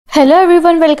Hello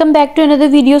everyone, welcome back to another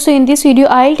video. So in this video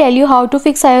I'll tell you how to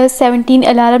fix iOS 17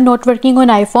 alarm not working on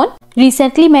iPhone.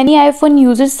 Recently many iPhone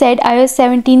users said iOS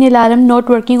 17 alarm not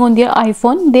working on their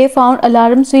iPhone. They found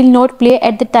alarms will not play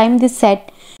at the time they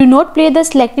set. Do not play the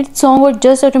selected song or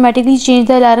just automatically change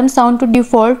the alarm sound to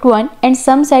default one, and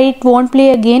some said it won't play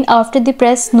again after they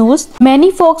press snooze.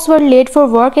 Many folks were late for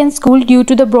work and school due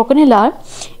to the broken alarm.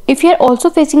 If you are also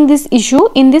facing this issue,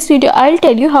 in this video I'll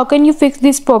tell you how can you fix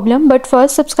this problem. But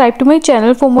first subscribe to my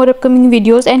channel for more upcoming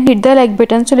videos and hit the like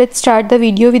button. So let's start the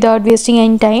video without wasting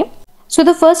any time. So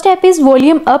the first step is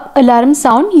volume up alarm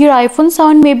sound. Your iPhone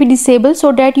sound may be disabled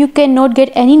so that you cannot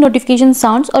get any notification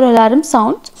sounds or alarm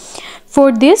sounds. For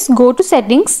this, go to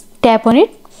settings, tap on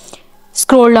it,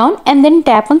 scroll down and then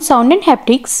tap on sound and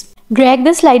haptics. Drag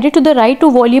the slider to the right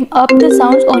to volume up the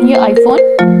sounds on your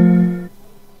iPhone.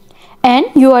 And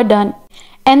you are done.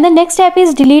 And the next step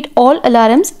is delete all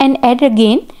alarms and add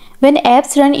again. When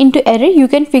apps run into error, you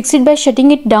can fix it by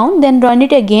shutting it down, then run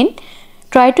it again.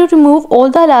 Try to remove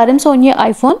all the alarms on your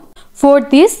iPhone. For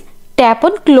this, tap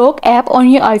on clock app on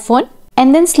your iPhone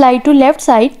and then slide to left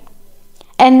side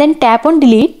and then tap on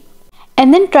delete.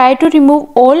 And then try to remove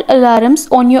all alarms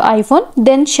on your iPhone,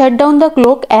 then shut down the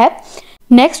clock app.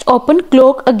 Next, open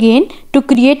clock again to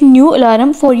create new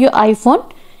alarm for your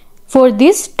iPhone. For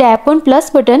this, tap on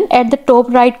plus button at the top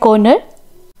right corner.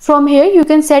 From here you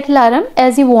can set alarm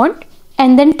as you want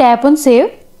and then tap on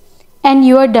save and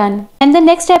you are done. And the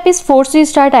next step is force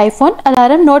restart iPhone.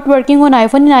 Alarm not working on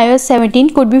iPhone in iOS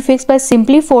 17 could be fixed by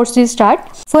simply force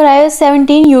restart. For iOS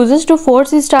 17 users to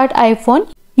force restart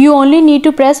iPhone, you only need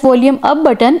to press volume up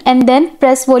button and then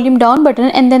press volume down button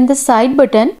and then the side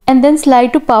button and then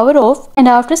slide to power off, and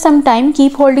after some time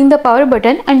keep holding the power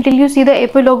button until you see the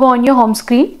Apple logo on your home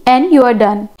screen and you are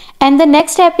done. And the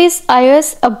next step is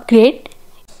iOS upgrade.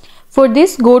 For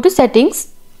this, go to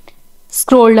settings,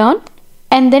 scroll down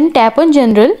and then tap on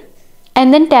general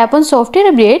and then tap on software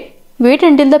update. Wait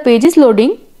until the page is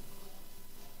loading.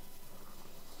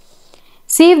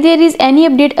 See if there is any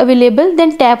update available,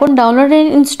 then tap on download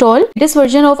and install this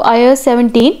version of iOS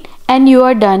 17 and you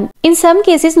are done. In some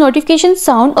cases, notification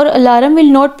sound or alarm will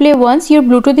not play once your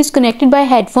Bluetooth is connected by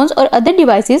headphones or other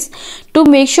devices. To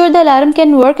make sure the alarm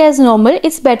can work as normal,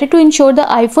 it's better to ensure the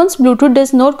iPhone's Bluetooth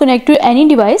does not connect to any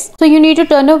device. So you need to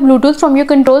turn off Bluetooth from your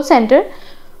control center.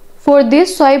 For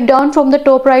this, swipe down from the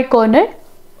top right corner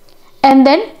and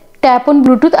then tap on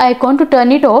Bluetooth icon to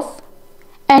turn it off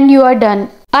and you are done.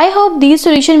 I hope these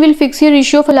solutions will fix your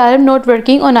issue of alarm not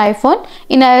working on iPhone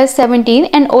in iOS 17,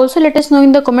 and also let us know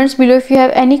in the comments below if you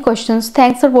have any questions.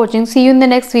 Thanks for watching. See you in the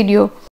next video.